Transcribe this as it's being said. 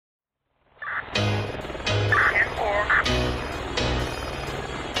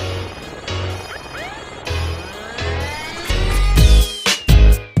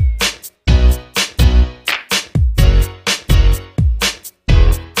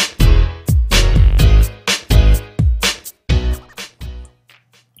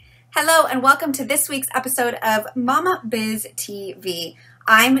and welcome to this week's episode of Mama Biz TV.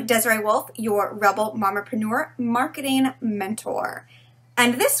 I'm Desiree Wolfe, your Rebel Mamapreneur marketing mentor.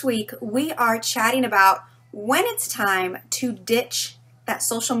 And this week we are chatting about when it's time to ditch that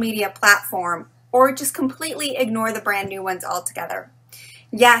social media platform or just completely ignore the brand new ones altogether.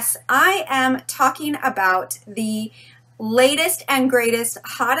 Yes, I am talking about the latest and greatest,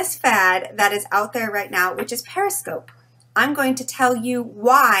 hottest fad that is out there right now, which is Periscope. I'm going to tell you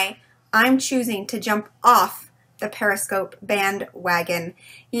why I'm choosing to jump off the Periscope bandwagon.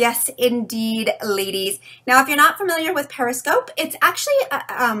 Yes, indeed, ladies. Now, if you're not familiar with Periscope, it's actually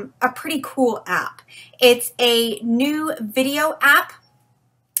a pretty cool app. It's a new video app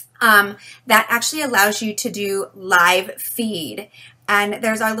that actually allows you to do live feed. And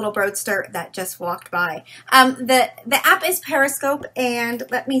there's our little roadster that just walked by. The app is Periscope, and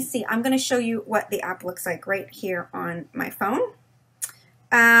let me see. I'm going to show you what the app looks like right here on my phone.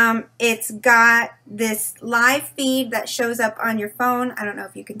 It's got this live feed that shows up on your phone. I don't know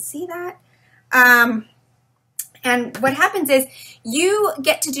if you can see that. And what happens is you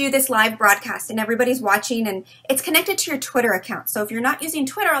get to do this live broadcast and everybody's watching, and it's connected to your Twitter account. So if you're not using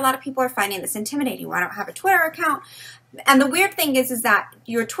Twitter, a lot of people are finding this intimidating. Well, I don't have a Twitter account. And the weird thing is that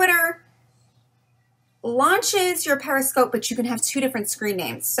your Twitter launches your Periscope, but you can have two different screen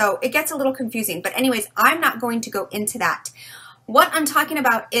names. So it gets a little confusing. But anyways, I'm not going to go into that. What I'm talking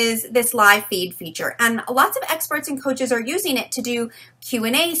about is this live feed feature. And lots of experts and coaches are using it to do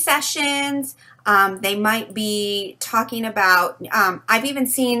Q&A sessions. They might be talking about, I've even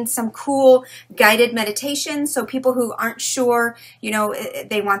seen some cool guided meditations. So people who aren't sure, you know,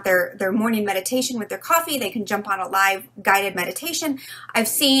 they want their morning meditation with their coffee, they can jump on a live guided meditation. I've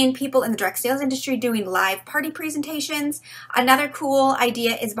seen people in the direct sales industry doing live party presentations. Another cool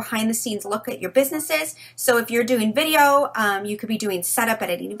idea is behind the scenes look at your businesses. So if you're doing video, you could be doing setup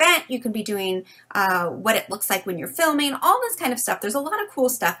at an event. You could be doing what it looks like when you're filming, all this kind of stuff. There's a lot of cool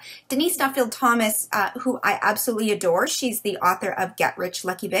stuff. Denise Duffield-Thomas, who I absolutely adore. She's the author of Get Rich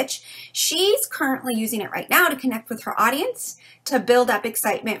Lucky Bitch. She's currently using it right now to connect with her audience to build up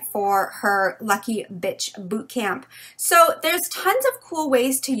excitement for her Lucky Bitch Bootcamp. So there's tons of cool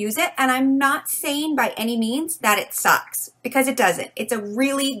ways to use it, and I'm not saying by any means that it sucks, because it doesn't. It's a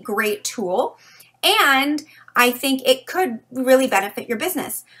really great tool, and I think it could really benefit your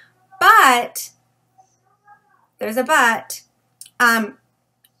business. But there's a but.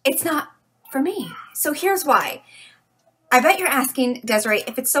 It's not for me. So here's why. I bet you're asking, Desiree,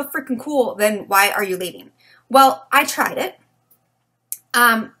 if it's so freaking cool, then why are you leaving? Well, I tried it.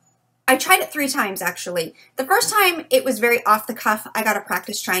 I tried it 3 times, actually. The first time, it was very off the cuff. I got to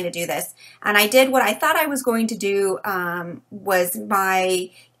practice trying to do this. And I did what I thought I was going to do, was my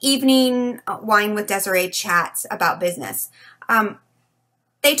evening wine with Desiree chats about business.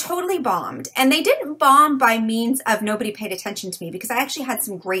 They totally bombed, and they didn't bomb by means of nobody paid attention to me, because I actually had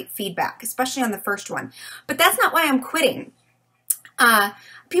some great feedback, especially on the first one. But that's not why I'm quitting.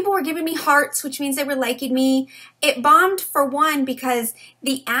 People were giving me hearts, which means they were liking me. It bombed for one because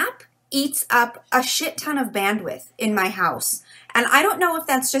the app eats up a shit ton of bandwidth in my house. And I don't know if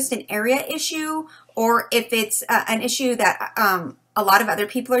that's just an area issue or if it's an issue that a lot of other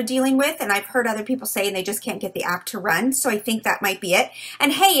people are dealing with, and I've heard other people say they just can't get the app to run, so I think that might be it.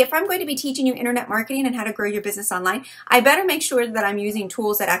 And hey, if I'm going to be teaching you internet marketing and how to grow your business online, I better make sure that I'm using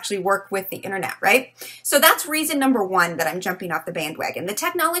tools that actually work with the internet, right? So that's reason number 1 that I'm jumping off the bandwagon. The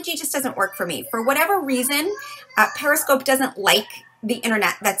technology just doesn't work for me. For whatever reason, Periscope doesn't like the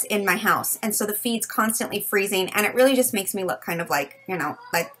internet that's in my house, and so the feed's constantly freezing, and it really just makes me look kind of like, you know,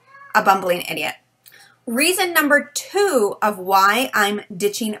 like a bumbling idiot. Reason number 2 of why I'm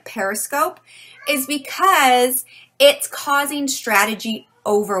ditching Periscope is because it's causing strategy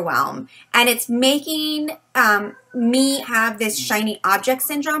overwhelm, and it's making me have this shiny object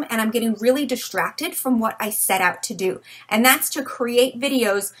syndrome, and I'm getting really distracted from what I set out to do. And that's to create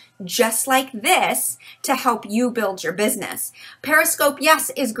videos just like this to help you build your business. Periscope, yes,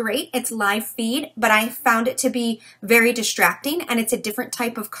 is great. It's live feed, but I found it to be very distracting, and it's a different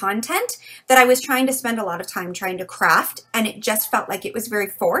type of content that I was trying to spend a lot of time trying to craft, and it just felt like it was very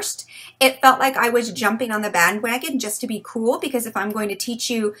forced. It felt like I was jumping on the bandwagon just to be cool, because if I'm going to teach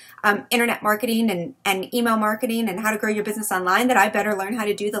you internet marketing and email marketing and how to grow your business online, that I better learn how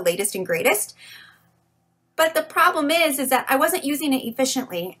to do the latest and greatest. But the problem is that I wasn't using it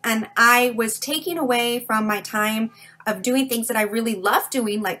efficiently, and I was taking away from my time of doing things that I really love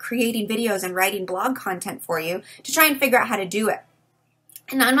doing, like creating videos and writing blog content for you, to try and figure out how to do it.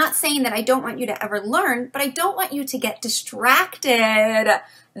 And I'm not saying that I don't want you to ever learn, but I don't want you to get distracted.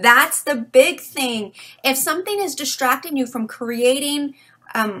 That's the big thing. If something is distracting you from creating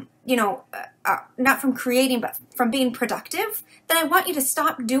not from creating, but from being productive, then I want you to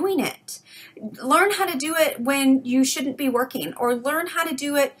stop doing it. Learn how to do it when you shouldn't be working, or learn how to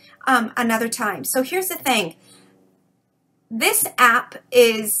do it another time. So here's the thing. This app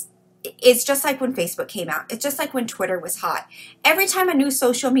is just like when Facebook came out. It's just like when Twitter was hot. Every time a new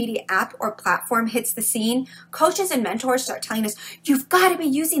social media app or platform hits the scene, coaches and mentors start telling us, you've got to be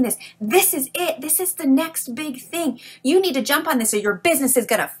using this. This is it. This is the next big thing. You need to jump on this or your business is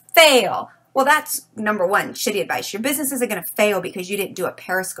going to fail. Well, that's number one, shitty advice. Your business isn't going to fail because you didn't do a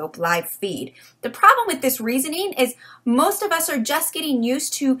Periscope live feed. The problem with this reasoning is most of us are just getting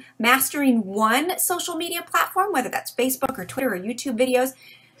used to mastering one social media platform, whether that's Facebook or Twitter or YouTube videos.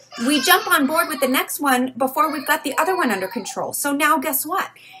 We jump on board with the next one before we've got the other one under control. So now guess what?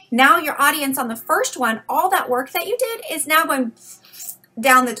 Now your audience on the first one, all that work that you did is now going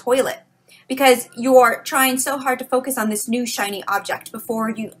down the toilet because you're trying so hard to focus on this new shiny object before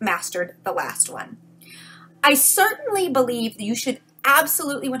you mastered the last one. I certainly believe that you should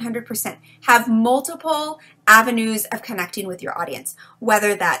absolutely 100% have multiple avenues of connecting with your audience,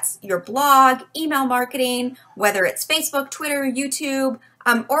 whether that's your blog, email marketing, whether it's Facebook, Twitter, YouTube,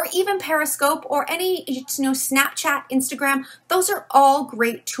 or even Periscope or any, Snapchat, Instagram. Those are all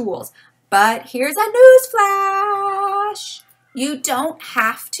great tools. But here's a news flash. You don't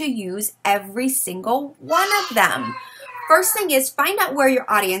have to use every single one of them. First thing is find out where your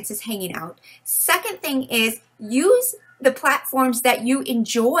audience is hanging out. Second thing is use the platforms that you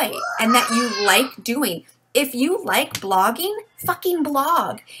enjoy and that you like doing. If you like blogging, fucking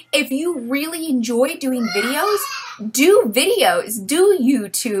blog. If you really enjoy doing videos, do videos, do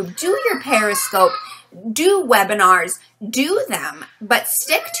YouTube, do your Periscope, do webinars, do them, but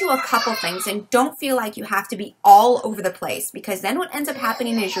stick to a couple things and don't feel like you have to be all over the place, because then what ends up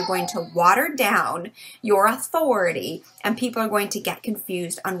happening is you're going to water down your authority and people are going to get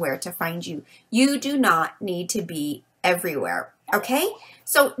confused on where to find you. You do not need to be everywhere, okay?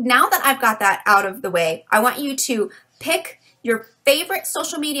 So now that I've got that out of the way, I want you to pick your favorite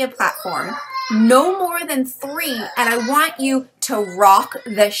social media platform, no more than 3, and I want you to rock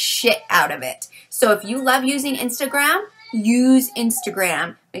the shit out of it. So if you love using Instagram, use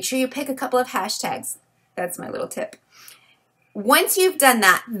Instagram. Make sure you pick a couple of hashtags. That's my little tip. Once you've done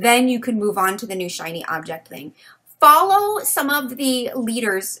that, then you can move on to the new shiny object thing. Follow some of the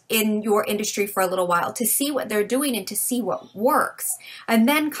leaders in your industry for a little while to see what they're doing and to see what works. And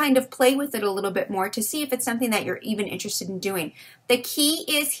then kind of play with it a little bit more to see if it's something that you're even interested in doing. The key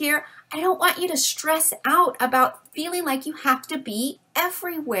is here, I don't want you to stress out about feeling like you have to be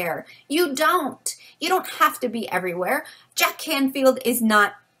everywhere. You don't. You don't have to be everywhere. Jack Canfield is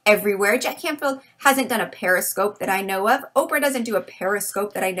not everywhere. Jack Canfield hasn't done a Periscope that I know of. Oprah doesn't do a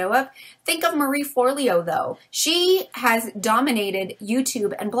Periscope that I know of. Think of Marie Forleo, though. She has dominated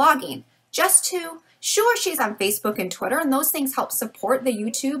YouTube and blogging. Sure, she's on Facebook and Twitter, and those things help support the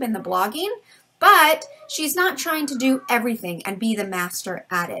YouTube and the blogging, but she's not trying to do everything and be the master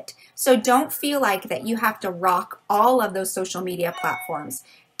at it. So don't feel like that you have to rock all of those social media platforms.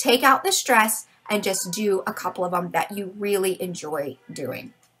 Take out the stress and just do a couple of them that you really enjoy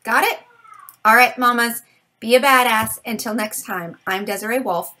doing. Got it? All right, mamas, be a badass. Until next time, I'm Desiree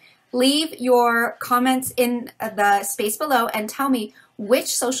Wolfe. Leave your comments in the space below and tell me which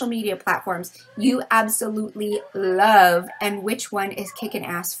social media platforms you absolutely love and which one is kicking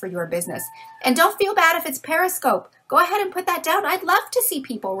ass for your business. And don't feel bad if it's Periscope. Go ahead and put that down. I'd love to see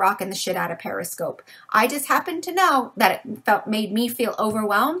people rocking the shit out of Periscope. I just happen to know that it made me feel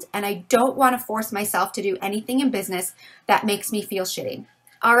overwhelmed, and I don't want to force myself to do anything in business that makes me feel shitty.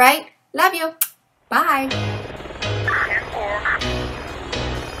 All right? Love you. Bye.